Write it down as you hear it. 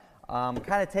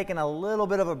kind of taking a little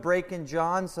bit of a break in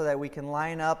John so that we can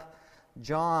line up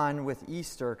John with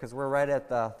Easter, because we're right at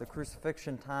the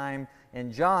crucifixion time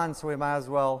in John, so we might as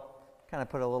well kind of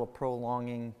put a little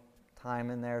prolonging time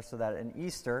in there so that in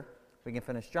Easter we can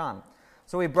finish John.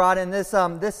 So we brought in this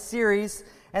series,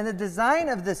 and the design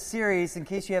of this series, in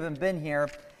case you haven't been here,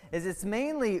 is it's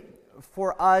mainly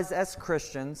for us as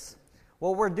Christians.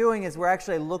 What we're doing is we're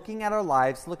actually looking at our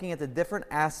lives, looking at the different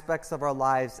aspects of our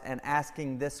lives, and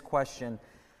asking this question: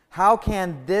 how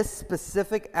can this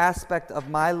specific aspect of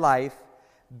my life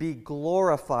be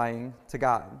glorifying to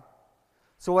God?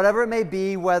 So whatever it may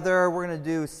be, whether we're going to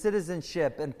do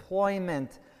citizenship,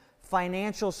 employment,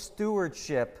 financial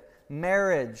stewardship,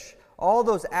 marriage, all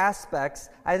those aspects,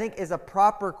 I think is a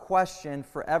proper question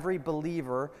for every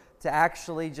believer to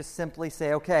actually just simply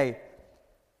say, okay,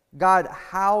 God,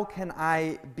 how can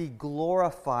I be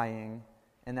glorifying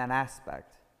in that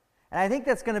aspect? And I think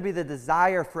that's going to be the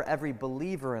desire for every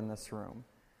believer in this room,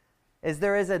 is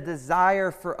there is a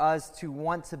desire for us to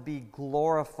want to be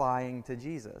glorifying to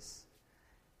Jesus.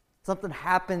 Something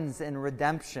happens in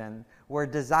redemption where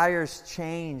desires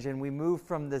change and we move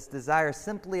from this desire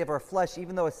simply of our flesh,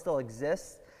 even though it still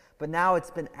exists, but now it's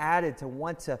been added to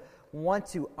want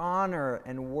to honor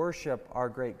and worship our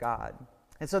great God.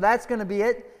 And so that's going to be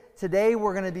it. Today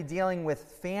we're going to be dealing with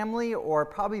family, or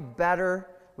probably better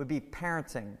would be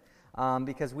parenting,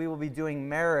 because we will be doing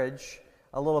marriage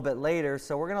a little bit later.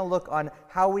 So we're going to look on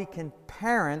how we can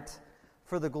parent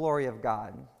for the glory of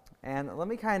God. And let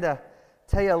me kind of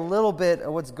tell you a little bit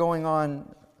of what's going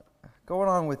on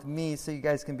with me, so you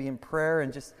guys can be in prayer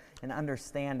and just in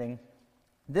understanding.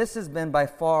 This has been by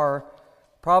far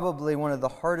probably one of the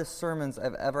hardest sermons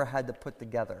I've ever had to put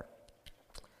together.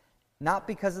 Not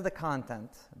because of the content,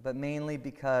 but mainly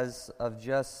because of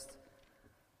just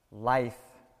life.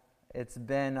 It's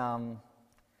been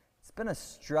a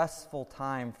stressful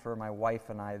time for my wife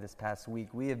and I this past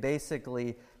week. We have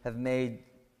basically made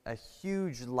a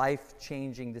huge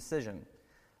life-changing decision.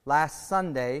 Last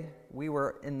Sunday, we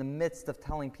were in the midst of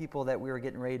telling people that we were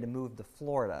getting ready to move to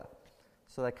Florida.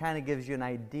 So that kind of gives you an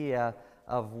idea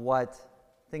of what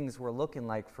things were looking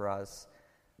like for us.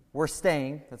 We're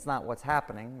staying. That's not what's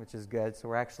happening, which is good. So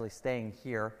we're actually staying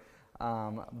here.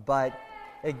 But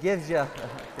it gives you...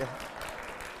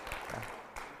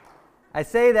 I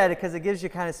say that because it gives you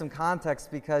kind of some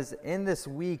context, because in this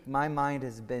week, my mind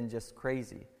has been just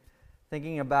crazy.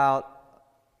 Thinking about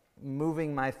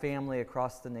moving my family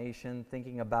across the nation,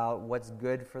 thinking about what's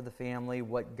good for the family,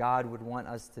 what God would want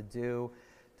us to do,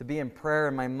 to be in prayer,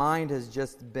 and my mind has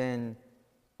just been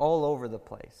all over the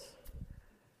place.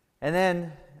 And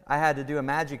then I had to do a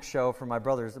magic show for my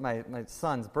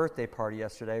son's birthday party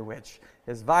yesterday, which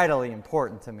is vitally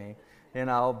important to me,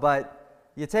 but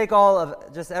you take all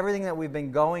of just everything that we've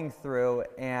been going through,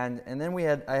 and then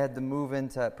I had to move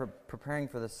into preparing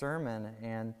for the sermon,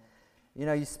 and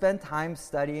you spend time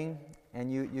studying,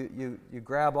 and you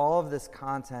grab all of this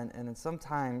content, and then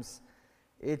sometimes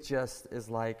it just is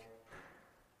like,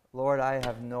 Lord, I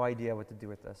have no idea what to do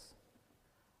with this.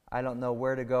 I don't know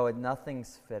where to go, and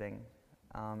nothing's fitting.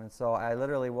 And so I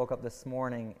literally woke up this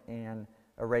morning and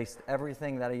erased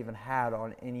everything that I even had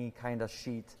on any kind of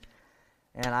sheet,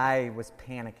 and I was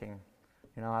panicking.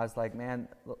 I was like, man,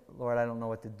 Lord, I don't know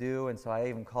what to do. And so I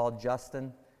even called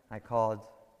Justin, I called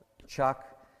Chuck,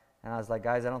 and I was like,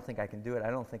 guys, I don't think I can do it.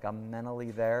 I don't think I'm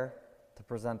mentally there to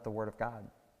present the Word of God.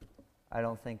 I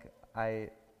don't think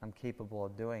I'm capable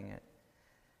of doing it.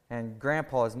 And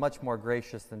Grandpa is much more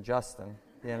gracious than Justin,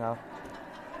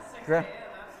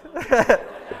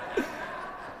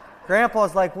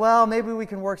 Grandpa's like, well, maybe we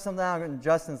can work something out. And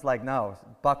Justin's like, no,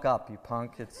 buck up, you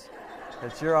punk. It's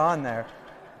you're on there.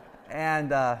 And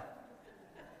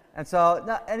so,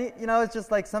 it's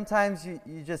just like sometimes you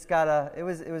just gotta. It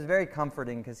was very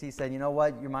comforting, because he said, you know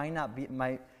what, your mind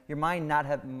might not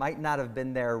have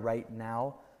been there right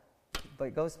now,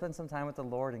 but go spend some time with the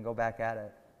Lord and go back at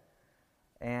it.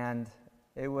 And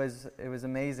it was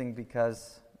amazing,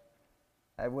 because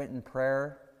I went in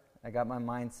prayer, I got my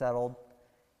mind settled,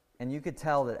 and you could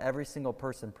tell that every single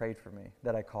person prayed for me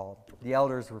that I called. The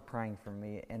elders were praying for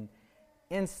me, and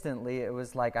instantly it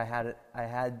was like I had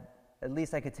at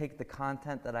least I could take the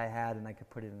content that I had and I could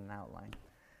put it in an outline.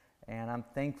 And I'm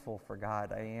thankful for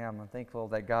God. I'm thankful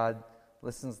that God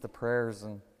listens to prayers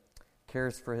and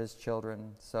cares for His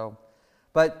children. So,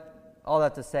 but all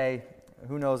that to say,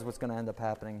 who knows what's going to end up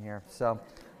happening here. So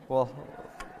we'll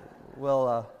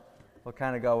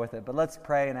kind of go with it. But let's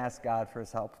pray and ask God for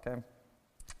His help, okay?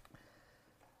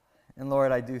 And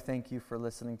Lord, I do thank You for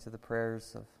listening to the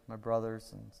prayers of my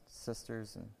brothers and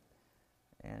sisters,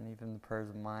 and even the prayers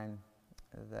of mine,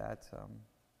 that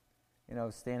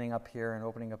standing up here and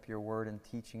opening up your word and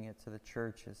teaching it to the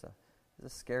church is a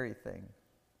scary thing.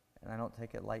 And I don't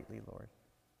take it lightly, Lord.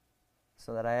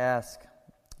 So that I ask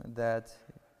that,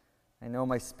 I know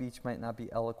my speech might not be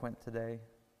eloquent today,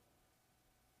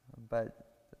 but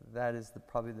that is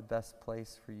probably the best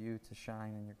place for you to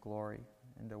shine in your glory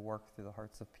and to work through the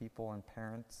hearts of people and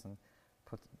parents and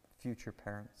future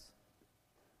parents.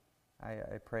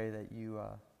 I pray that you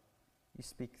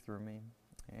speak through me,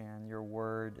 and your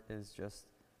word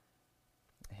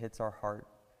hits our heart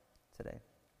today.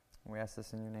 We ask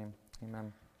this in your name.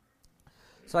 Amen.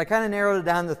 So I kind of narrowed it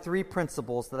down to 3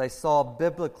 principles that I saw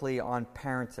biblically on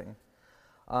parenting.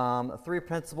 3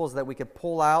 principles that we could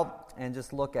pull out and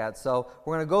just look at. So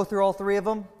we're going to go through all 3 of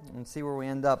them and see where we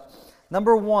end up.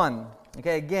 Number 1,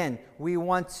 okay, again, we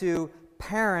want to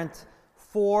parent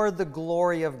for the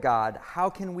glory of God. How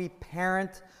can we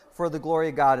parent for the glory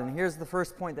of God? And here's the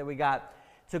first point that we got.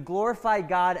 To glorify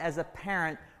God as a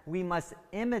parent, we must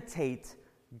imitate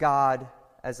God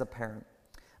as a parent.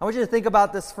 I want you to think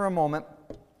about this for a moment.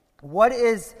 What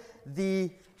is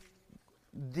the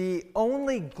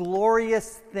only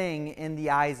glorious thing in the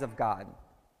eyes of God?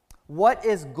 What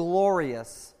is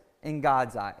glorious in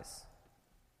God's eyes?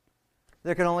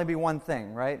 There can only be one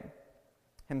thing, right?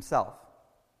 Himself.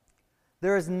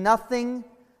 There is nothing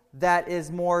that is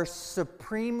more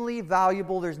supremely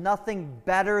valuable. There's nothing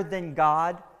better than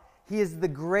God. He is the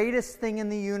greatest thing in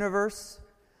the universe.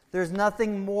 There's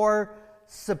nothing more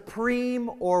supreme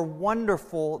or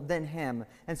wonderful than Him.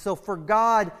 And so for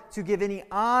God to give any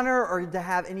honor or to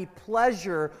have any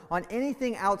pleasure on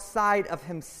anything outside of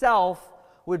Himself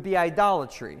would be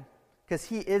idolatry, because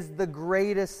He is the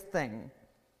greatest thing.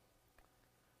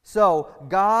 So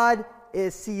God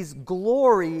sees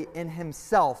glory in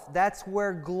Himself. That's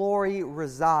where glory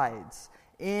resides,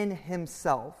 in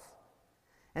Himself.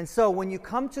 And so when you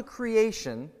come to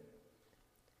creation,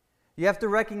 you have to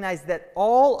recognize that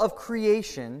all of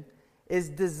creation is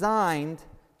designed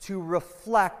to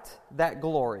reflect that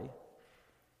glory.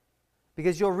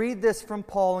 Because you'll read this from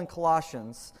Paul in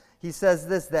Colossians. He says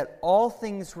this, that all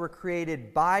things were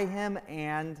created by Him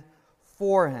and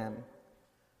for Him.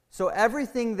 So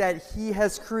everything that He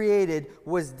has created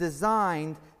was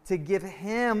designed to give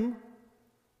Him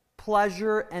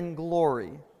pleasure and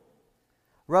glory.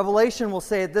 Revelation will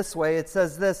say it this way. It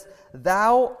says this,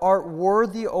 Thou art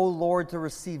worthy, O Lord, to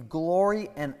receive glory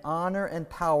and honor and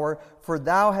power, for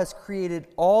Thou hast created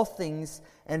all things,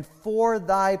 and for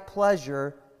Thy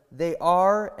pleasure they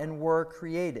are and were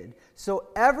created. So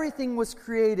everything was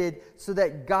created so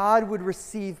that God would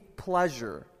receive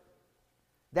pleasure.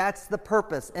 That's the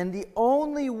purpose. And the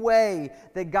only way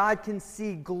that God can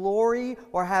see glory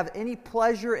or have any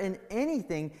pleasure in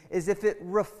anything is if it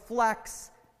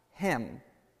reflects Him.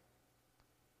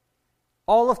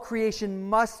 All of creation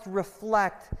must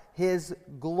reflect His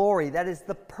glory. That is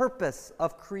the purpose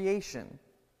of creation.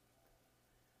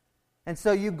 And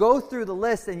so you go through the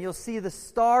list and you'll see the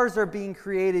stars are being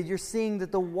created. You're seeing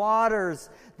that the waters,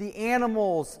 the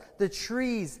animals, the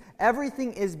trees,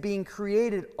 everything is being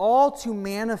created all to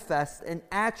manifest an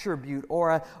attribute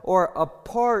or a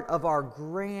part of our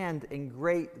grand and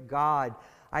great God.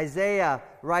 Isaiah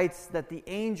writes that the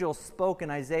angel spoke in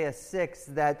Isaiah 6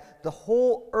 that the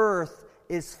whole earth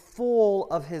is full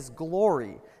of His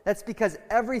glory. That's because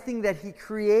everything that He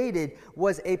created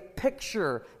was a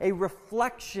picture, a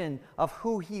reflection of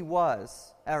who He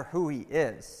was, or who He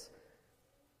is.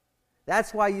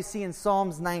 That's why you see in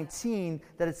Psalms 19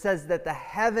 that it says that the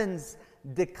heavens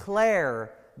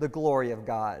declare the glory of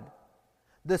God.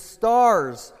 The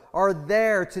stars are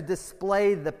there to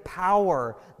display the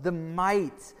power, the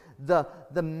might, the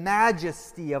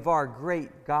majesty of our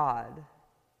great God.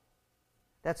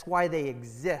 That's why they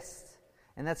exist.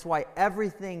 And that's why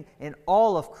everything in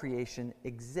all of creation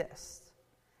exists.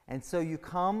 And so you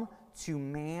come to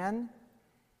man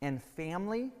and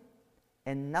family,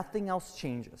 and nothing else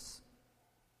changes.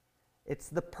 It's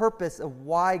the purpose of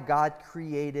why God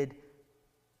created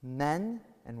men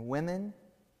and women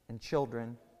and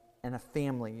children and a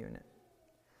family unit.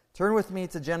 Turn with me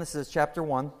to Genesis chapter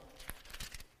 1.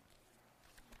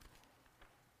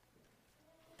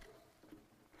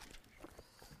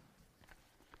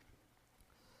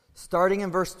 Starting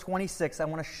in verse 26, I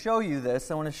want to show you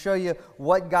this. I want to show you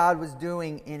what God was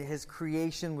doing in His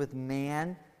creation with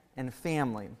man and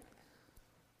family.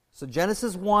 So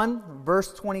Genesis 1,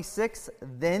 verse 26,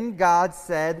 Then God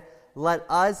said, Let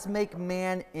us make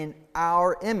man in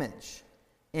our image,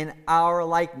 in our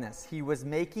likeness. He was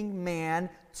making man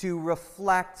to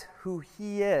reflect who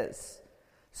He is.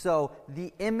 So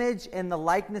the image and the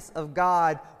likeness of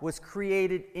God was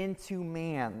created into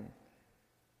man.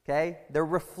 Okay? They're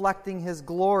reflecting His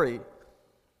glory.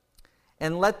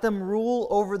 And let them rule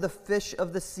over the fish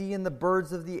of the sea and the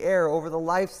birds of the air, over the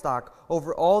livestock,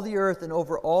 over all the earth, and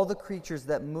over all the creatures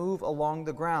that move along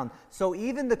the ground. So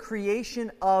even the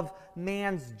creation of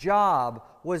man's job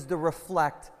was to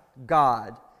reflect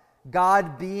God.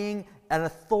 God being an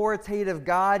authoritative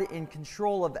God in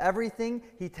control of everything,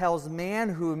 He tells man,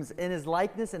 who's in His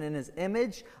likeness and in His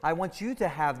image, I want you to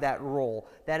have that role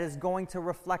that is going to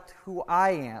reflect who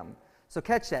I am. So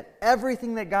catch that.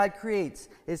 Everything that God creates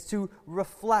is to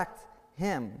reflect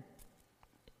Him.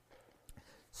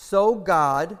 So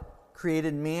God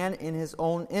created man in His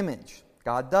own image.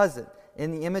 God does it.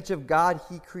 In the image of God,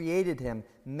 He created him.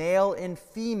 Male and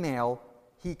female,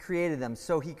 He created them.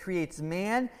 So He creates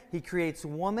man, He creates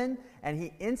woman, and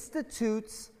He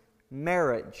institutes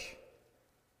marriage.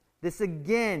 This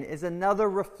again is another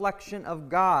reflection of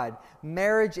God.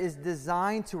 Marriage is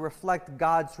designed to reflect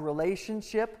God's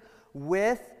relationship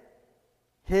with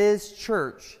His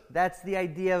church. That's the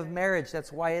idea of marriage.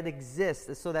 That's why it exists,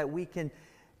 is so that we can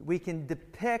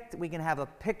have a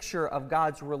picture of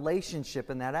God's relationship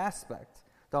in that aspect.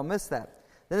 Don't miss that.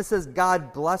 Then it says,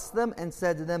 God blessed them and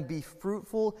said to them, be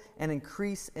fruitful and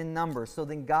increase in number. So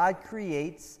then God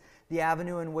creates the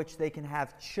avenue in which they can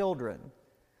have children.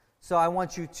 So I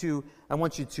want you to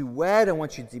wed, I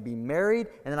want you to be married,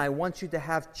 and then I want you to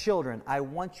have children. I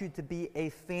want you to be a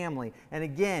family. And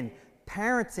again,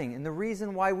 parenting, and the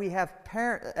reason why we have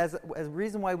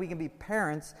reason why we can be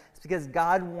parents is because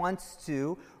God wants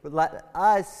to let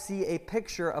us see a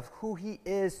picture of who He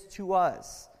is to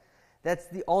us. That's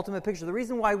the ultimate picture. The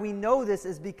reason why we know this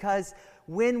is because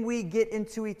when we get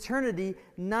into eternity,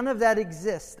 none of that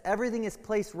exists. Everything is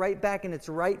placed right back in its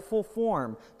rightful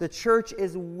form. The church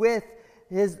is with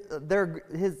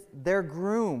their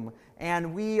groom,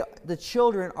 and we, the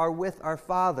children, are with our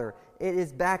Father. It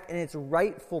is back in its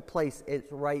rightful place,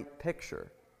 its right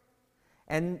picture.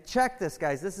 And check this,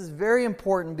 guys. This is very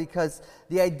important because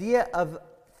the idea of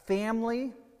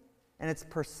family and its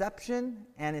perception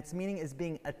and its meaning is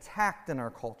being attacked in our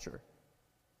culture.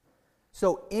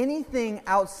 So anything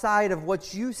outside of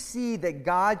what you see that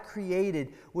God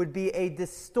created would be a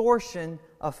distortion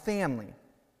of family.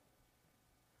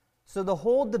 So the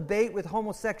whole debate with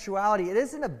homosexuality, it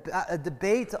isn't a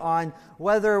debate on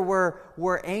whether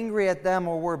we're angry at them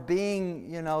or we're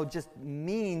being, just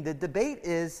mean. The debate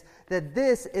is that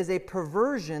this is a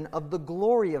perversion of the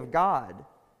glory of God.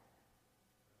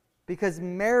 Because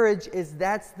marriage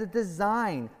that's the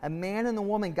design. A man and a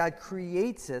woman, God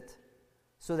creates it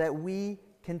so that we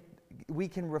can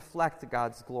reflect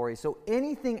God's glory. So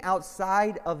anything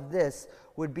outside of this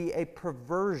would be a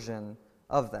perversion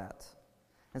of that.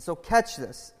 And so catch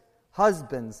this,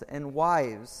 husbands and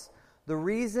wives, the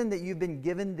reason that you've been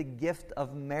given the gift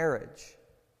of marriage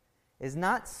is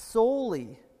not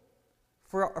solely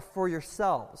for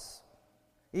yourselves.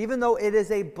 Even though it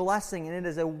is a blessing and it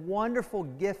is a wonderful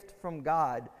gift from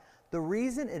God, the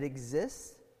reason it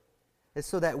exists is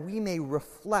so that we may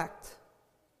reflect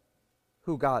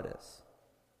who God is.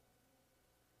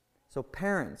 So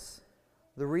parents,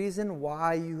 the reason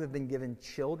why you have been given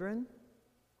children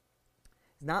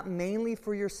is not mainly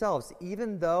for yourselves,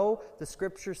 even though the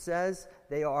Scripture says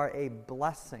they are a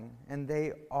blessing, and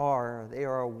they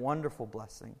are a wonderful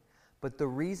blessing. But the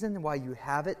reason why you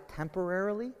have it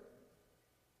temporarily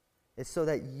is so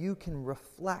that you can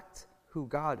reflect who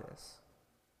God is.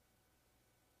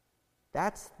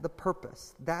 That's the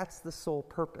purpose. That's the sole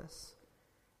purpose.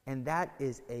 And that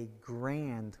is a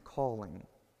grand calling.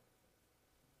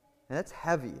 And that's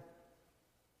heavy.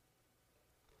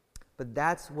 But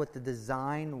that's what the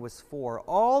design was for.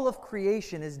 All of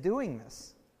creation is doing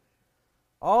this.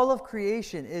 All of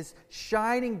creation is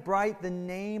shining bright the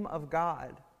name of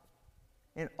God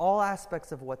in all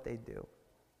aspects of what they do.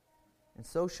 And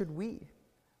so should we.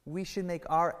 We should make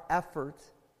our effort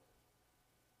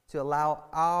to allow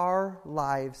our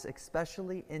lives,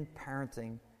 especially in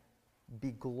parenting,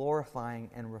 be glorifying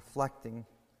and reflecting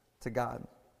to God.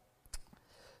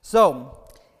 So,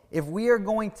 if we are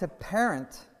going to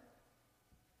parent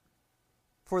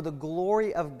for the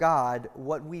glory of God,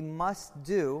 what we must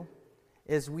do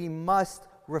is we must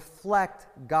reflect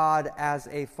God as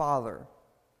a father.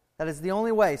 That is the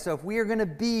only way. So if we are going to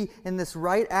be in this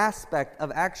right aspect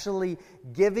of actually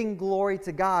giving glory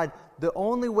to God, the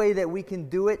only way that we can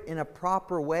do it in a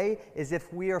proper way is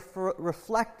if we are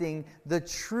reflecting the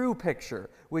true picture,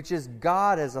 which is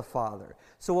God as a father.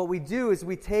 So what we do is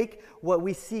we take what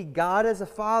we see God as a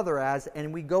father as,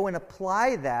 and we go and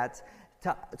apply that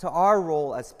to our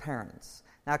role as parents.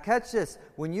 Now catch this.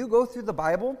 When you go through the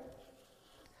Bible,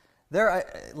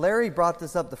 Larry brought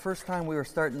this up the first time we were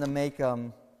starting to make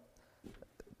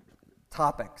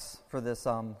topics for this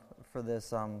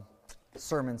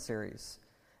sermon series.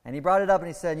 And he brought it up and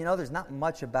he said, there's not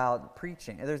much about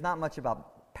preaching. There's not much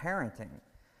about parenting.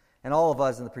 And all of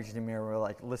us in the preaching team here were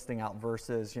like listing out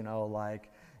verses,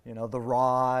 the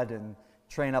rod and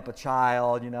train up a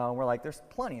child, and we're like, there's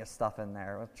plenty of stuff in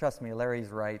there. Well, trust me, Larry's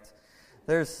right.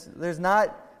 There's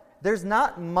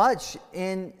not much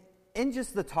in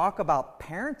just the talk about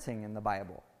parenting in the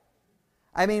Bible.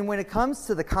 I mean, when it comes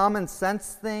to the common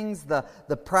sense things, the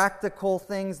practical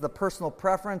things, the personal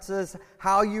preferences,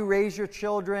 how you raise your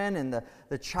children, and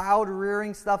the child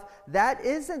rearing stuff,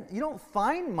 you don't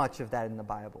find much of that in the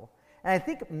Bible. And I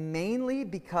think mainly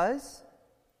because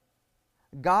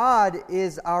God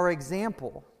is our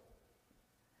example.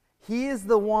 He is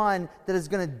the one that is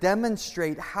going to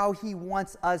demonstrate how He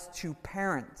wants us to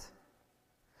parent.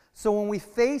 So when we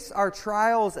face our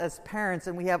trials as parents,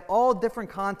 and we have all different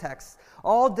contexts,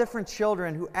 all different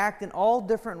children who act in all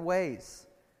different ways,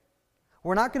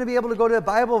 we're not going to be able to go to a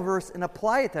Bible verse and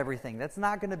apply it to everything. That's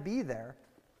not going to be there.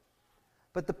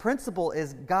 But the principle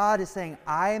is God is saying,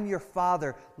 I am your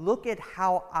Father. Look at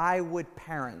how I would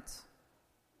parent.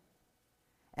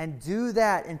 And do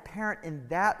that and parent in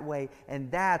that way,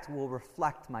 and that will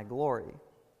reflect my glory.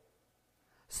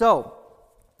 So,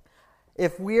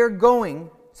 if we are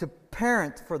going to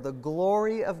parent for the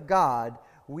glory of God,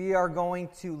 we are going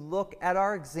to look at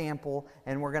our example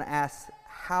and we're going to ask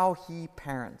how He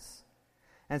parents.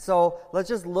 And so let's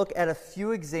just look at a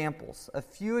few examples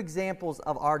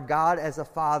of our God as a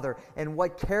father and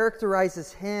what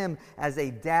characterizes Him as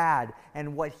a dad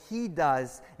and what He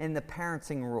does in the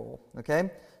parenting role. Okay?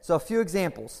 So a few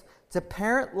examples. To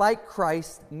parent like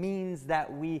Christ means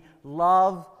that we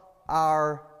love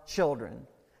our children.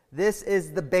 This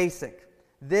is the basic.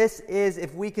 This is,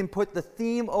 if we can put the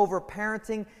theme over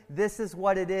parenting, this is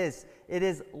what it is. It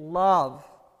is love.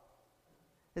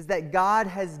 Is that God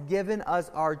has given us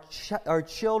our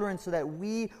children so that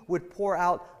we would pour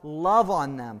out love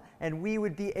on them and we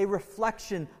would be a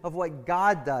reflection of what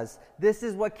God does. This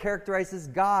is what characterizes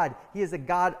God. He is a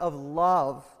God of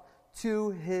love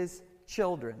to His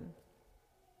children.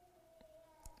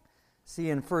 See,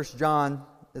 in 1 John,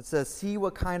 it says, see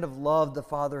what kind of love the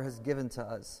Father has given to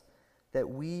us, that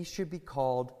we should be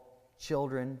called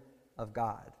children of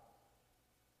God.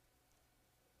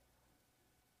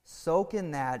 Soak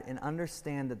in that and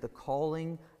understand that the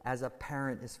calling as a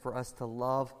parent is for us to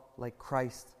love like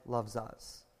Christ loves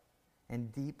us. In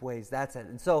deep ways, that's it.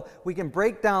 And so we can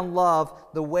break down love,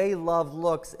 the way love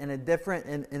looks in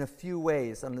a few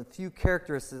ways, on a few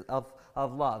characteristics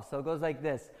of love. So it goes like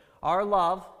this. Our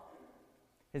love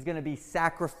is going to be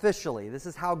sacrificially. This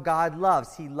is how God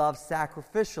loves. He loves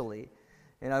sacrificially.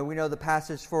 We know the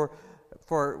passage for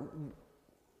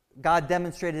God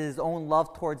demonstrated His own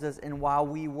love towards us, and while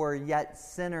we were yet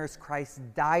sinners, Christ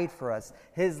died for us.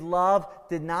 His love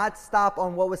did not stop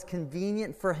on what was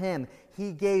convenient for Him.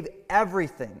 He gave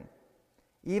everything,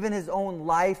 even His own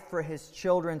life for His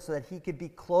children so that He could be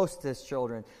close to His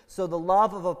children. So the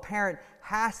love of a parent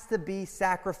has to be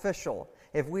sacrificial.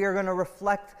 If we are going to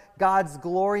reflect God's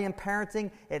glory in parenting,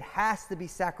 it has to be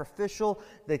sacrificial.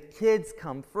 The kids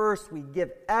come first. We give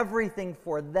everything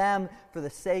for them for the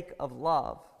sake of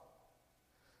love.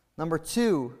 Number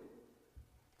 2,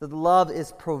 that love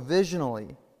is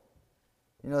provisionally.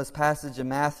 This passage in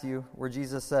Matthew where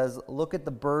Jesus says, look at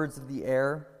the birds of the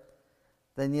air.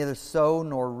 They neither sow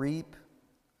nor reap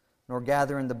nor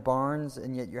gather in the barns,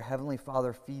 and yet your heavenly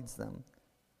Father feeds them.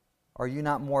 Are you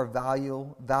not more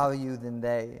value than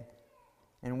they?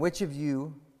 And which of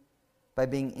you, by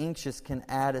being anxious, can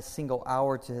add a single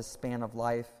hour to his span of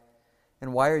life?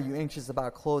 And why are you anxious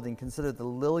about clothing? Consider the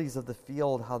lilies of the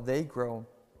field, how they grow.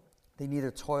 They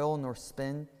neither toil nor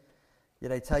spin.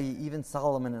 Yet I tell you, even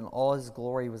Solomon in all his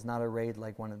glory was not arrayed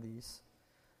like one of these.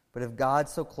 But if God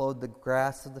so clothed the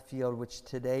grass of the field, which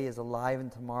today is alive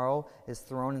and tomorrow is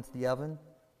thrown into the oven,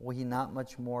 will He not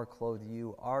much more clothe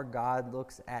you? Our God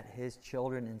looks at His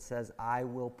children and says, I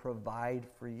will provide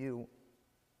for you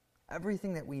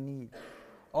everything that we need.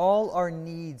 All our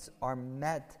needs are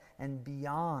met and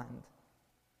beyond.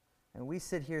 And we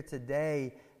sit here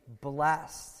today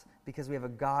blessed because we have a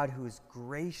God who is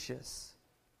gracious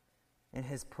in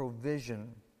His provision.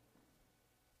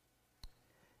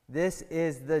 This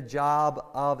is the job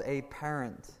of a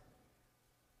parent.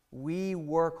 We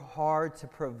work hard to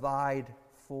provide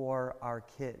for our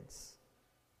kids.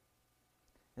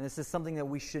 And this is something that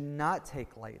we should not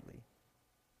take lightly.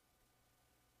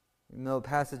 You know, a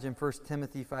passage in 1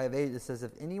 Timothy 5:8, it says,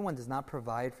 if anyone does not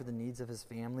provide for the needs of his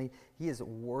family, he is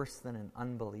worse than an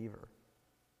unbeliever.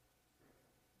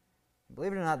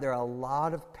 Believe it or not, there are a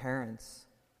lot of parents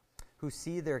who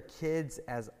see their kids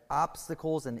as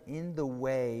obstacles and in the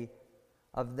way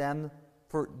of them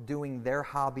for doing their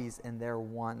hobbies and their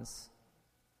wants.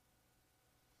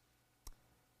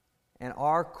 And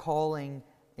our calling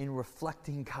in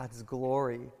reflecting God's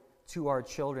glory to our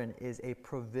children is a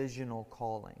provisional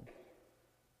calling.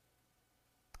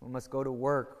 We must go to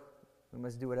work. We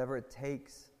must do whatever it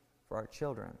takes for our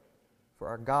children, for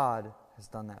our God has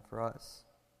done that for us.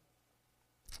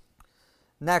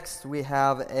 Next, we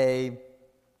have a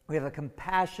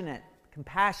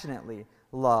compassionately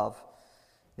love.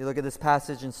 You look at this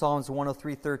passage in Psalms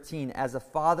 103:13. As a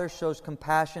father shows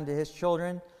compassion to his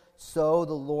children, so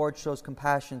the Lord shows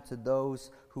compassion to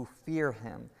those who fear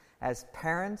him. As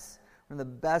parents, one of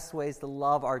the best ways to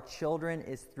love our children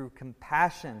is through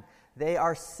compassion. They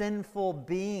are sinful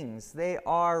beings. They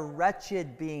are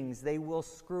wretched beings. They will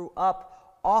screw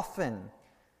up often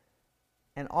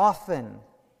and often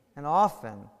and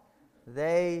often.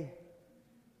 They,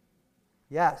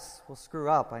 yes, will screw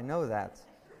up. I know that.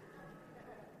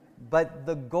 But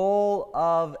the goal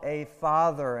of a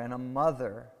father and a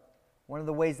mother, one of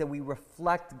the ways that we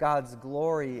reflect God's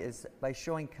glory is by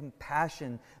showing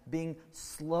compassion, being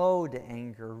slow to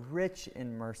anger, rich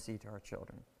in mercy to our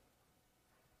children.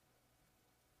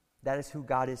 That is who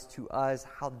God is to us.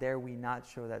 How dare we not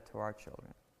show that to our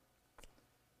children?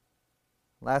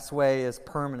 Last way is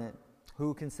permanent.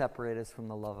 Who can separate us from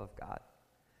the love of God?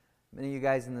 Many of you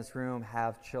guys in this room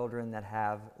have children that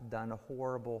have done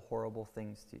horrible, horrible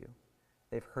things to you.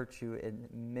 They've hurt you in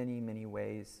many, many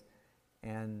ways,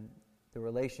 and the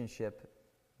relationship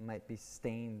might be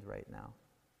stained right now.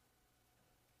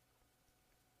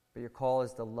 But your call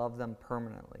is to love them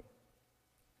permanently.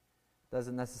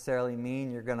 Doesn't necessarily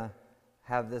mean you're going to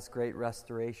have this great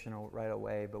restoration right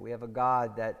away, but we have a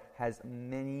God that has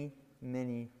many,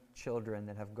 many children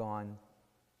that have gone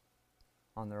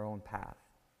on their own path.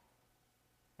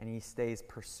 And he stays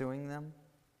pursuing them,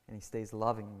 and he stays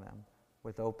loving them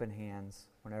with open hands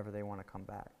whenever they want to come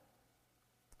back.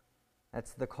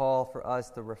 That's the call for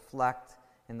us to reflect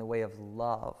in the way of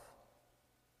love.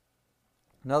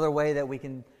 Another way that we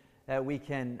can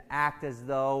act as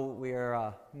though we're.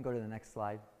 You can go to the next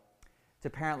slide. To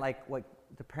parent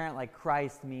like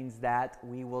Christ means that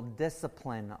we will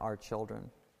discipline our children.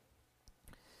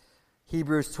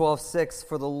 Hebrews 12:6,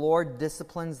 for the Lord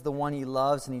disciplines the one he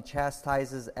loves, and he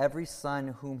chastises every son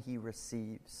whom he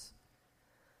receives.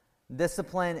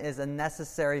 Discipline is a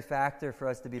necessary factor for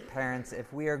us to be parents.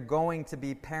 If we are going to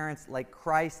be parents like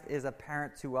Christ is a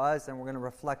parent to us, and we're going to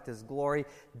reflect his glory,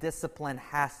 discipline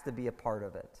has to be a part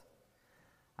of it.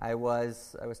 I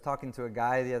was talking to a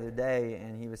guy the other day,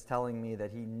 and he was telling me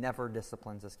that he never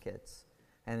disciplines his kids.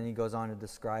 And then he goes on and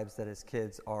describes that his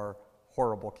kids are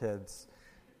horrible kids.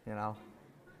 You know,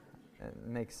 it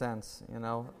makes sense. You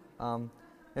know,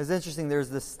 it's interesting.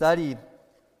 There's this study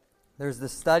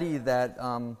that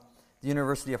the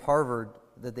University of Harvard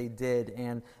that they did,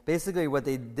 and basically what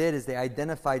they did is they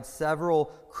identified several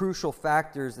crucial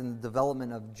factors in the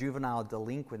development of juvenile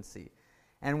delinquency,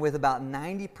 and with about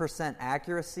 90%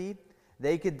 accuracy,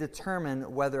 they could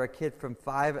determine whether a kid from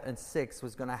 5 and 6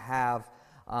 was going to have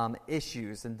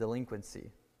issues in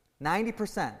delinquency.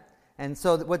 90%. And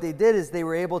so what they did is they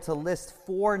were able to list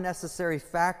 4 necessary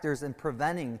factors in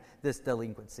preventing this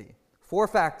delinquency. 4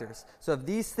 factors. So if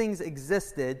these things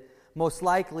existed, most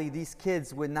likely these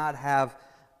kids would not have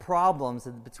problems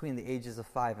between the ages of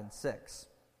 5 and 6.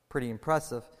 Pretty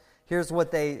impressive. Here's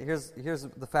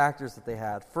the factors that they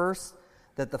had. First,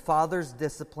 that the father's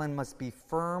discipline must be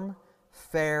firm,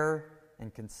 fair,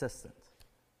 and consistent.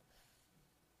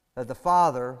 That the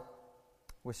father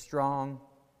was strong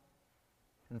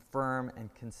and firm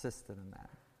and consistent in that.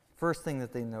 First thing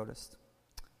that they noticed.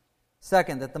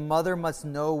 Second, that the mother must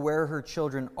know where her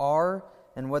children are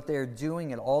and what they are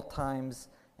doing at all times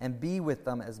and be with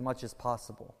them as much as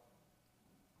possible.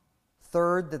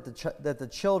 Third, that the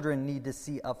children need to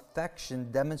see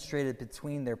affection demonstrated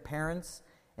between their parents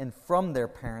and from their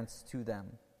parents to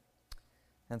them.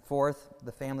 And fourth,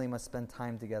 the family must spend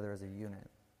time together as a unit.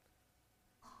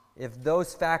 If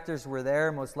those factors were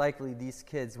there, most likely these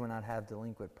kids would not have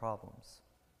delinquent problems.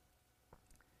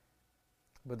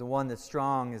 But the one that's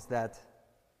strong is that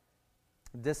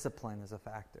discipline is a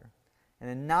factor.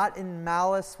 And not in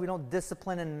malice. We don't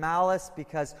discipline in malice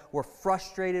because we're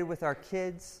frustrated with our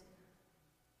kids.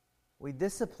 We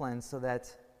discipline so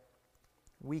that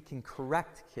we can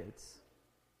correct kids.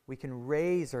 We can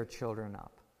raise our children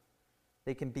up.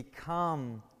 They can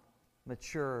become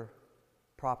mature,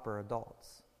 proper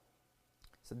adults.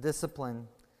 So discipline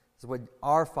is what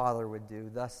our Father would do.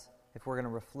 Thus, if we're going to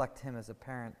reflect Him as a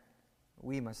parent,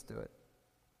 we must do it.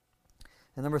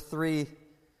 And number 3,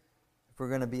 we're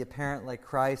going to be a parent like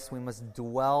Christ, we must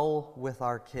dwell with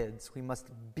our kids. We must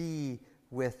be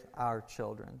with our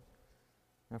children.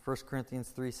 In 1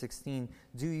 Corinthians 3:16,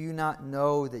 do you not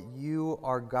know that you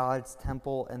are God's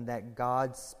temple and that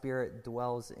God's Spirit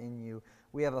dwells in you?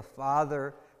 We have a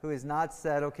Father who has not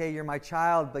said, okay, you're my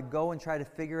child, but go and try to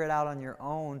figure it out on your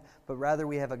own. But rather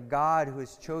we have a God who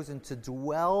has chosen to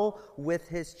dwell with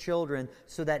His children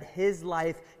so that His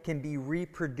life can be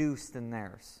reproduced in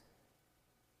theirs.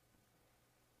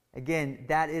 Again,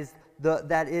 that is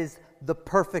the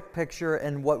perfect picture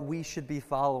and what we should be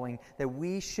following. That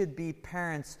we should be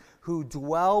parents who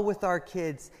dwell with our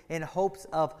kids in hopes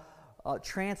of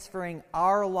transferring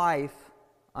our life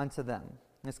unto them.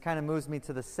 This kind of moves me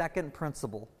to the second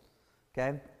principle.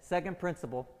 Okay? Second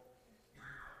principle,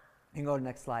 you can go to the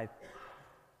next slide,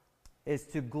 is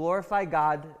to glorify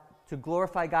God. To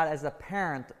glorify God as a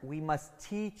parent, we must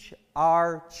teach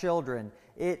our children.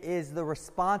 It is the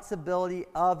responsibility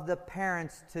of the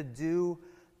parents to do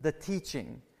the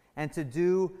teaching and to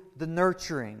do the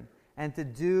nurturing and to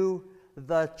do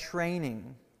the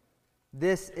training.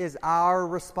 This is our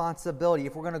responsibility.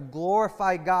 If we're going to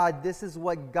glorify God, this is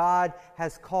what God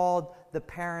has called the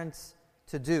parents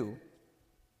to do.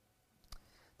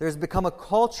 There's become a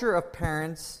culture of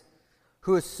parents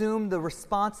who assume the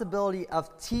responsibility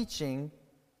of teaching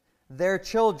their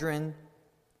children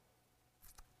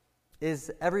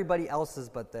is everybody else's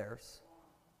but theirs.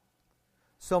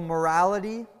 So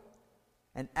morality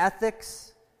and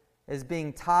ethics is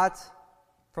being taught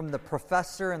from the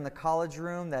professor in the college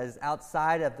room that is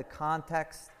outside of the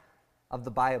context of the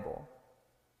Bible.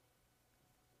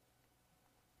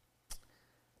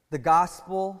 The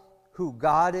gospel, who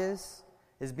God is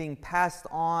being passed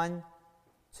on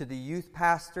to the youth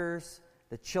pastors,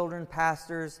 the children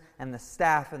pastors, and the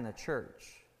staff in the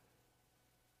church.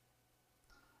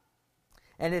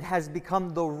 And it has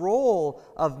become the role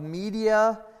of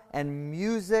media and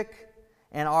music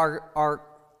and our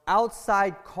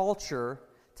outside culture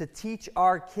to teach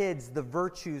our kids the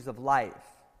virtues of life.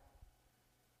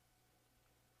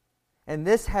 And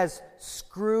this has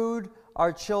screwed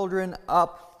our children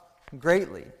up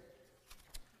greatly.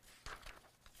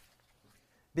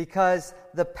 Because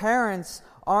the parents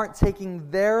aren't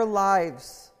taking their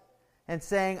lives and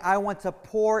saying, I want to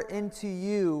pour into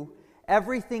you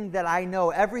everything that I know,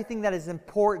 everything that is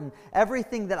important,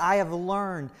 everything that I have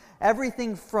learned,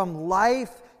 everything from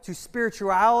life to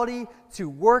spirituality to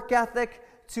work ethic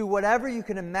to whatever you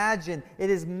can imagine. It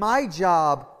is my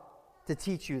job to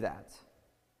teach you that.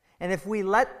 And if we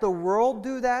let the world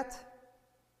do that,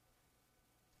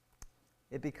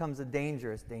 it becomes a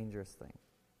dangerous, dangerous thing.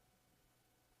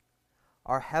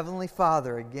 Our Heavenly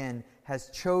Father, again, has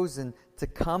chosen to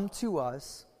come to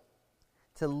us,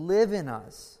 to live in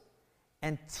us,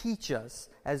 and teach us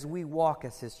as we walk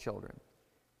as His children.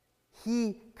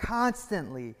 He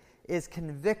constantly is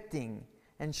convicting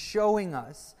and showing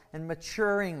us and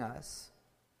maturing us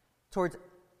towards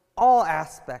all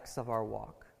aspects of our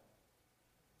walk.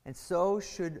 And so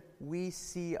should we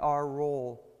see our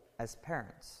role as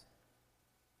parents.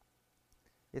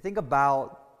 You think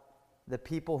about the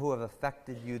people who have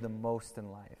affected you the most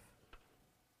in life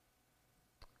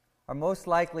are most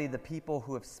likely the people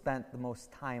who have spent the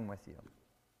most time with you.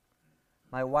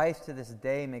 My wife to this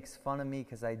day makes fun of me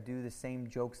because I do the same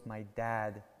jokes my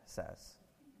dad says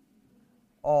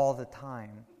all the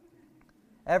time.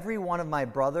 Every one of my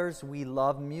brothers, we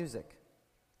love music.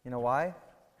 You know why?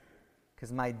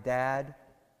 Because my dad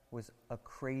was a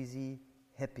crazy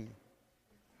hippie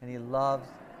and he loved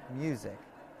music.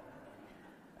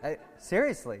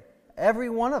 Seriously, every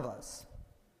one of us.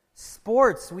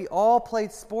 Sports, we all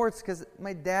played sports because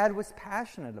my dad was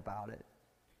passionate about it.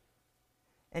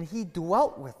 And he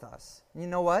dwelt with us. And you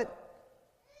know what?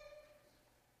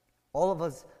 All of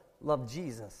us love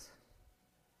Jesus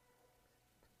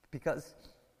because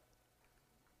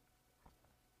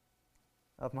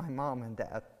of my mom and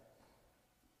dad.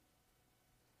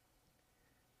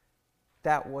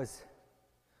 That was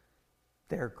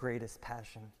their greatest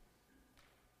passion.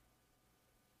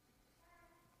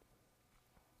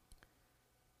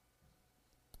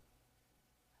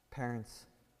 Parents,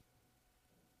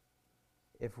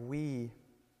 if we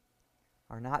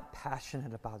are not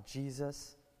passionate about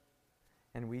Jesus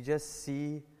and we just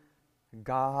see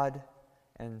God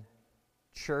and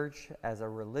church as a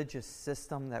religious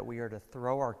system that we are to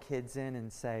throw our kids in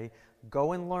and say,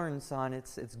 go and learn, son,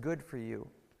 it's good for you.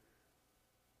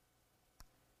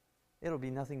 It'll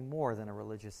be nothing more than a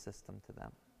religious system to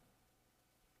them.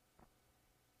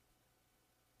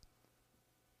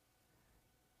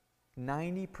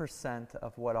 90%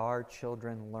 of what our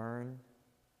children learn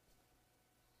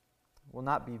will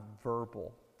not be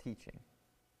verbal teaching.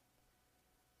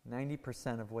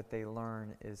 90% of what they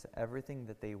learn is everything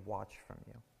that they watch from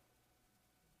you.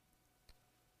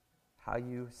 How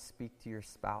you speak to your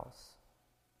spouse.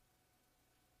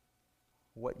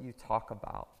 What you talk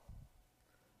about.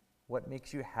 What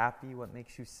makes you happy, what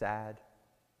makes you sad.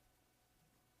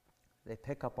 They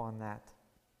pick up on that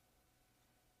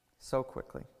so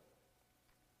quickly.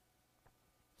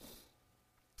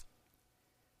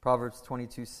 Proverbs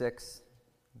 22:6,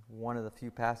 one of the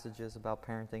few passages about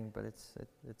parenting, but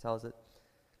it tells it.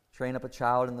 Train up a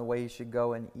child in the way he should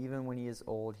go, and even when he is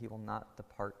old, he will not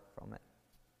depart from it.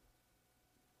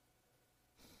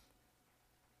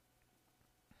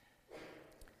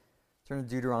 Turn to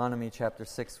Deuteronomy chapter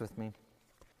 6 with me.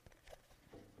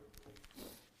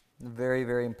 A very,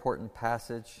 very important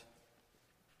passage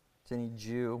to any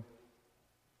Jew.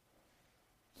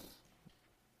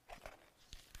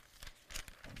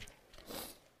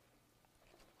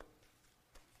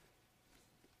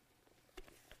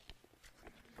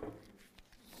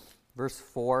 Verse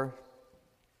 4.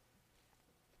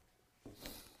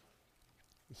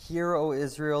 Hear, O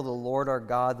Israel, the Lord our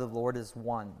God, the Lord is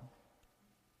one.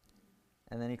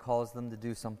 And then he calls them to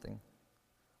do something.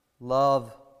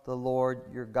 Love the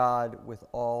Lord your God with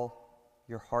all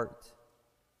your heart,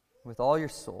 with all your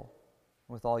soul,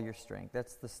 with all your strength.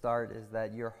 That's the start, is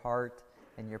that your heart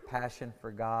and your passion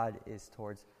for God is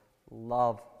towards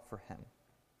love for Him.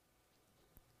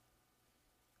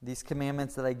 These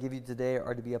commandments that I give you today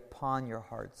are to be upon your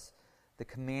hearts. The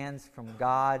commands from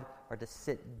God are to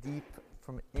sit deep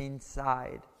from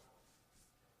inside.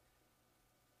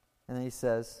 And then he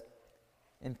says,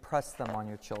 impress them on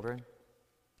your children.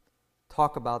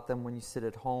 Talk about them when you sit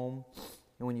at home,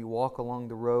 and when you walk along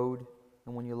the road,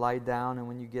 and when you lie down, and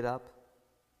when you get up.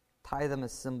 Tie them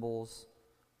as symbols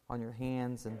on your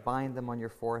hands, and bind them on your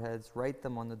foreheads. Write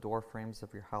them on the door frames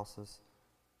of your houses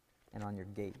and on your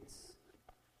gates.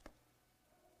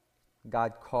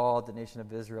 God called the nation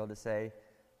of Israel to say,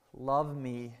 love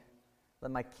me,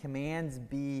 let my commands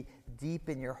be deep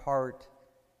in your heart,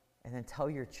 and then tell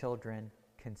your children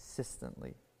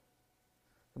consistently.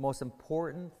 The most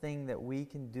important thing that we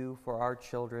can do for our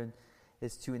children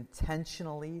is to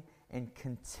intentionally and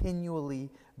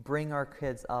continually bring our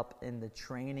kids up in the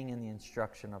training and the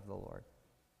instruction of the Lord.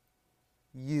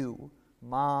 You,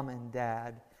 mom and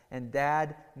dad,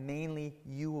 mainly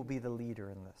you will be the leader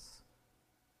in this.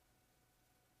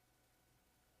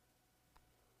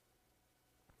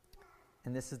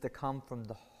 And this is to come from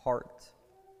the heart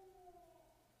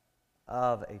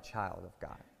of a child of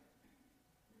God.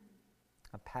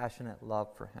 A passionate love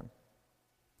for Him.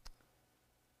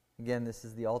 Again, this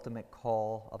is the ultimate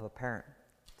call of a parent,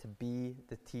 to be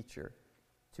the teacher,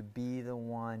 to be the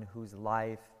one whose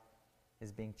life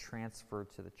is being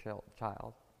transferred to the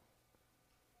child.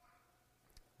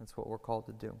 That's what we're called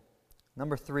to do.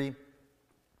 Number 3,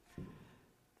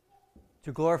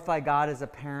 to glorify God as a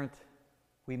parent,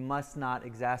 we must not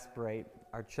exasperate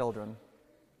our children.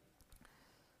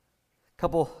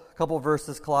 Couple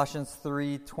verses, Colossians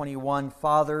 3:21.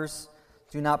 Fathers,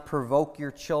 do not provoke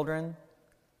your children,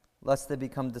 lest they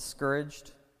become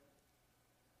discouraged.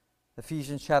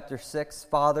 Ephesians chapter 6,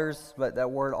 fathers, but that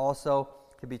word also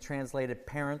could be translated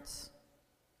parents.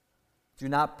 Do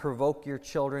not provoke your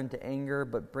children to anger,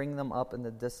 but bring them up in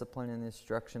the discipline and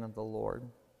instruction of the Lord.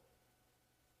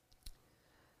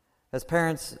 As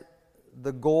parents,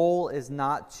 the goal is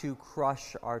not to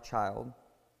crush our child,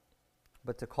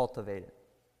 but to cultivate it.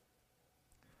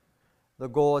 The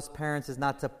goal as parents is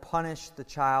not to punish the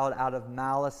child out of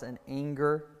malice and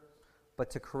anger, but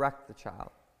to correct the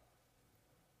child.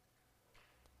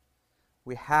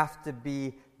 We have to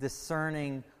be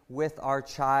discerning with our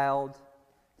child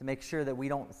to make sure that we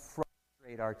don't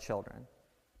frustrate our children.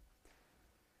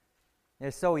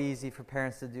 It's so easy for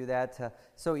parents to do that,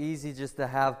 so easy just to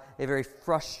have a very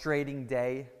frustrating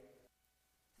day.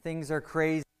 Things are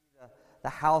crazy, the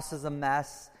house is a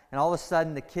mess, and all of a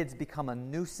sudden the kids become a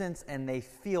nuisance and they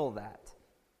feel that.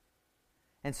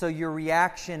 And so your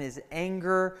reaction is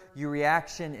anger, your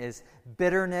reaction is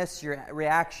bitterness, your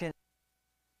reaction is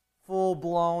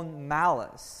full-blown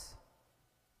malice.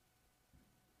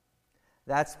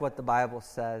 That's what the Bible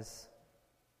says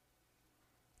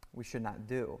we should not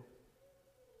do.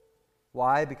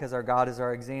 Why? Because our God is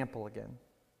our example again.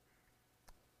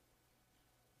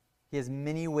 He has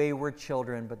many wayward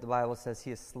children, but the Bible says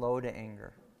He is slow to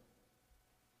anger,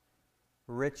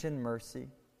 rich in mercy.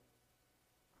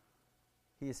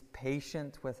 He is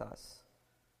patient with us.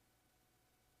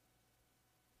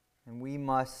 And we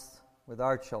must, with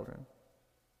our children.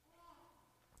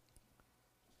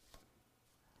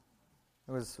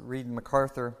 I was reading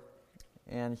MacArthur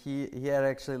and he had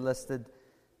actually listed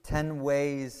 10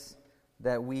 ways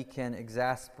that we can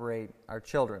exasperate our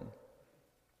children.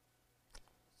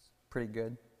 It's pretty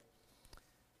good.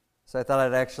 So I thought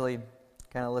I'd actually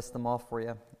kind of list them all for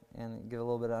you and give a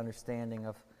little bit of understanding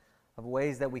of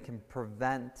ways that we can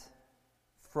prevent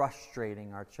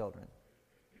frustrating our children.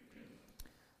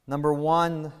 Number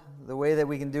one, the way that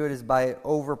we can do it is by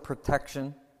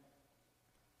overprotection.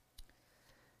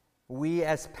 We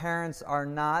as parents are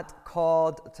not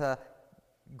called to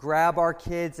grab our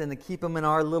kids and to keep them in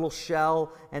our little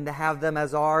shell and to have them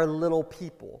as our little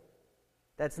people.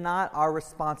 That's not our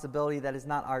responsibility. That is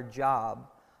not our job.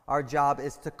 Our job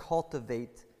is to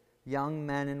cultivate young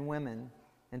men and women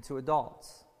into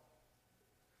adults.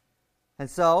 And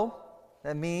so,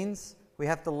 that means we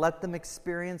have to let them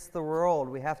experience the world.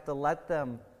 We have to let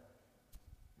them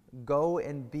go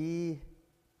and be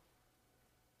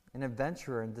an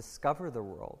adventurer and discover the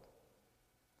world.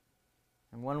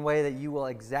 And one way that you will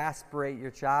exasperate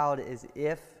your child is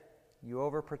if you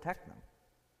overprotect them.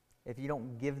 If you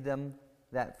don't give them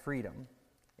that freedom,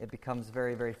 it becomes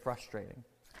very, very frustrating.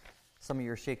 Some of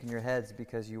you are shaking your heads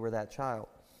because you were that child.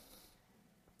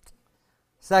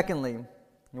 Secondly,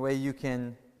 the way you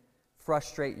can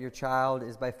frustrate your child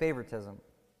is by favoritism.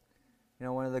 You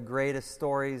know, one of the greatest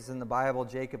stories in the Bible,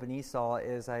 Jacob and Esau,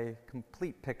 is a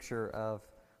complete picture of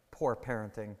poor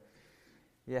parenting.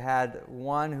 You had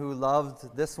one who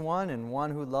loved this one and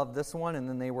one who loved this one, and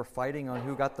then they were fighting on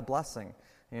who got the blessing,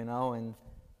 and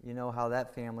you know how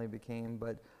that family became.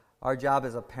 But our job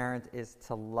as a parent is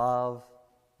to love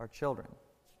our children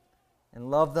and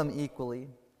love them equally.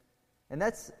 And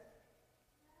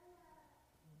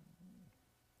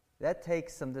that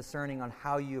takes some discerning on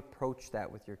how you approach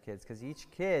that with your kids, because each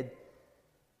kid,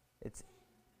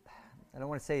 I don't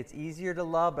want to say it's easier to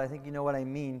love, but I think you know what I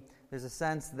mean. There's a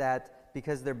sense that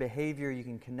because their behavior, you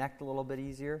can connect a little bit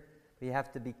easier, but you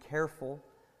have to be careful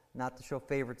not to show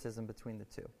favoritism between the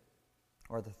two,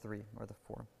 or the three, or the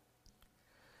four,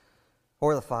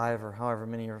 or the five, or however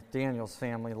many are Daniel's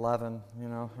family, 11,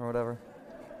 or whatever.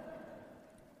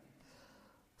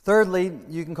 Thirdly,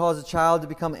 you can cause a child to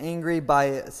become angry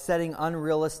by setting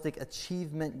unrealistic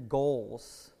achievement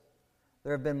goals.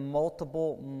 There have been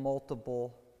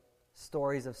multiple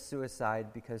stories of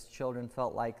suicide because children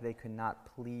felt like they could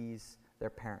not please their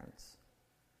parents.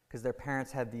 Because their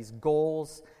parents had these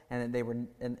goals and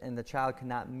the child could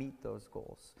not meet those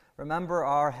goals. Remember,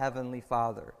 our Heavenly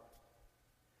Father.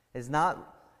 It's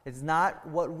not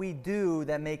what we do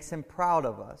that makes Him proud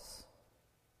of us.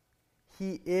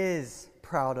 He is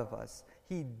proud of us.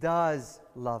 He does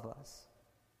love us.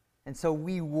 And so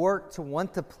we work to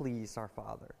want to please our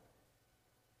Father.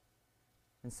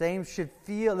 And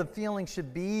the feeling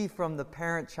should be from the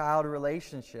parent-child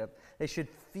relationship. They should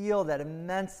feel that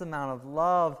immense amount of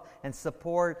love and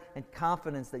support and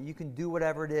confidence that you can do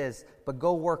whatever it is, but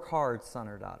go work hard, son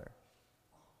or daughter.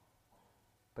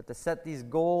 But to set these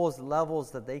goals,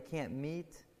 levels that they can't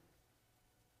meet,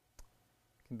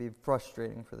 can be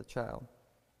frustrating for the child.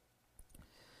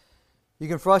 You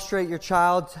can frustrate your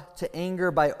child to anger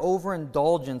by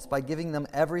overindulgence, by giving them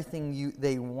everything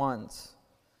they want.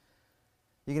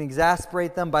 You can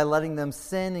exasperate them by letting them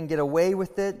sin and get away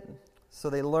with it,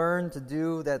 so they learn to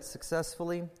do that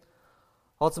successfully.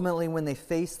 Ultimately, when they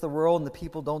face the world and the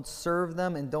people don't serve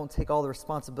them and don't take all the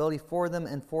responsibility for them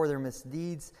and for their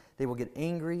misdeeds, they will get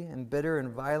angry and bitter and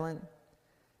violent.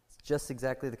 It's just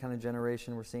exactly the kind of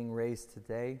generation we're seeing raised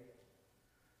today.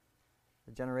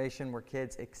 The generation where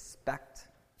kids expect,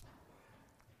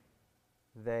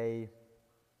 they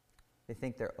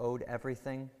think they're owed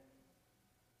everything.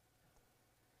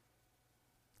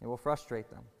 It will frustrate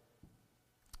them.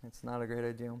 It's not a great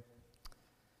idea.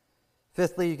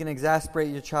 Fifthly, you can exasperate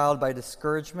your child by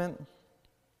discouragement.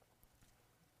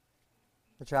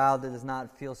 The child that does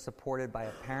not feel supported by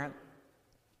a parent,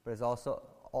 but is also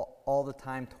all the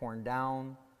time torn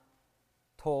down,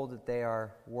 told that they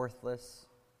are worthless,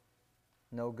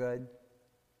 no good,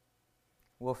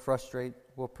 will frustrate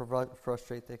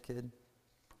that kid.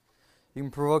 You can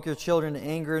provoke your children to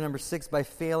anger, number 6, by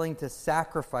failing to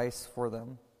sacrifice for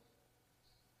them.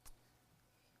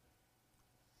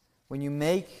 When you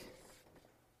make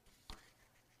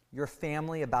your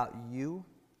family about you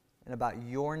and about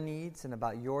your needs and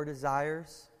about your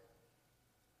desires,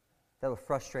 that will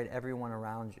frustrate everyone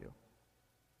around you.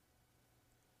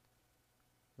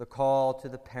 The call to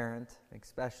the parent,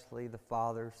 especially the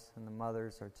fathers and the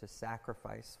mothers, are to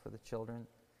sacrifice for the children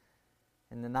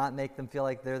and to not make them feel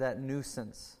like they're that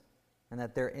nuisance and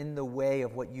that they're in the way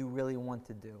of what you really want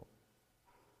to do.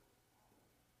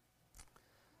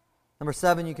 Number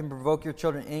 7, you can provoke your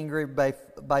children angry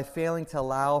by failing to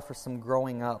allow for some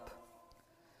growing up.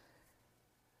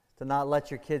 To not let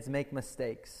your kids make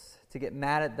mistakes. To get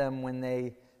mad at them when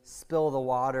they spill the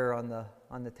water on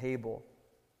the table.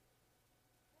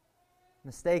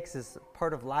 Mistakes is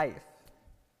part of life.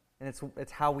 And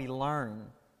it's how we learn.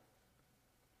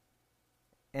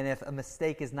 And if a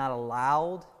mistake is not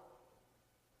allowed,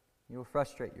 you will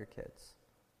frustrate your kids.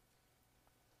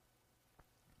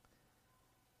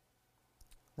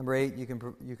 Number 8, you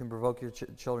can provoke your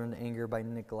children to anger by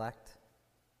neglect.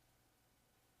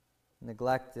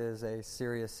 Neglect is a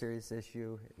serious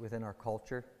issue within our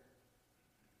culture.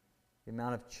 The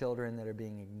amount of children that are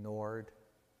being ignored,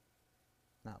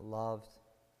 not loved,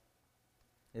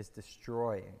 is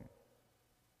destroying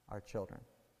our children.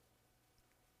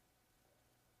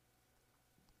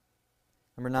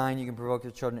 Number 9, you can provoke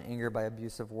your children to anger by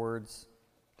abusive words.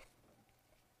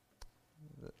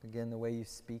 Again, the way you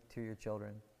speak to your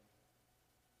children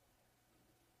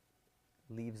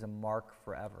leaves a mark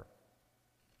forever.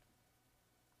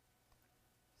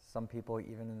 Some people,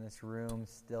 even in this room,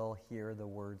 still hear the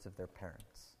words of their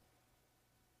parents.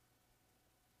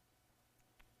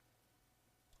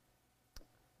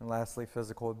 And lastly,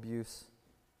 physical abuse.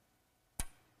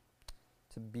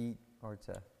 To beat or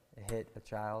to hit a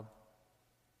child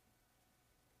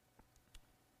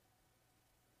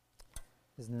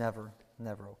is never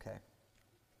okay.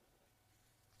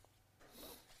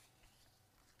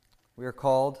 We are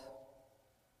called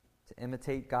to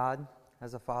imitate God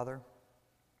as a father.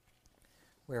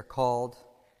 We are called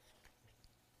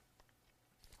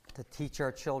to teach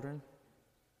our children,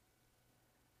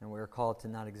 and we are called to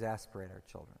not exasperate our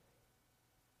children.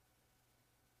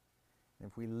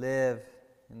 And if we live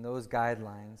in those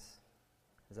guidelines,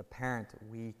 as a parent,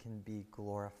 we can be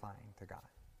glorifying to God.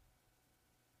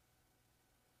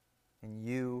 And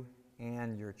you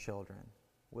and your children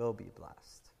will be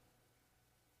blessed.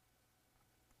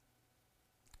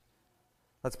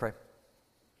 Let's pray.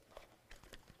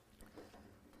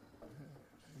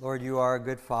 Lord, you are a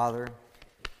good Father,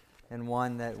 and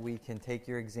one that we can take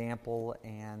your example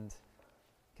and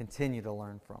continue to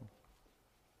learn from.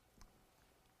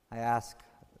 I ask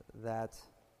that,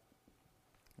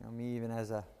 me even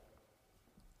as a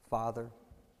father,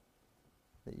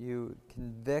 that you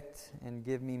convict and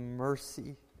give me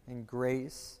mercy and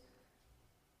grace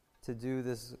to do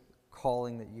this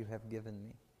calling that you have given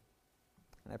me.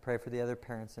 And I pray for the other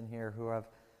parents in here who have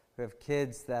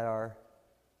kids that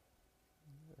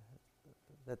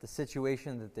the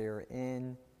situation that they're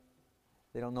in,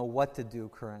 they don't know what to do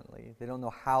currently. They don't know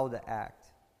how to act.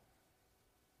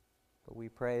 But we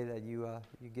pray that you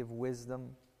give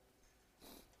wisdom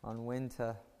on when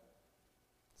to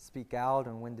speak out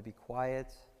and when to be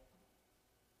quiet,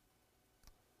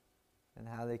 and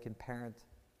how they can parent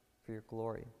for your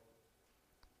glory.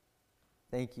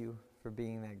 Thank you for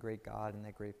being that great God and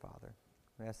that great Father.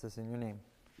 We ask this in your name.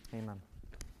 Amen.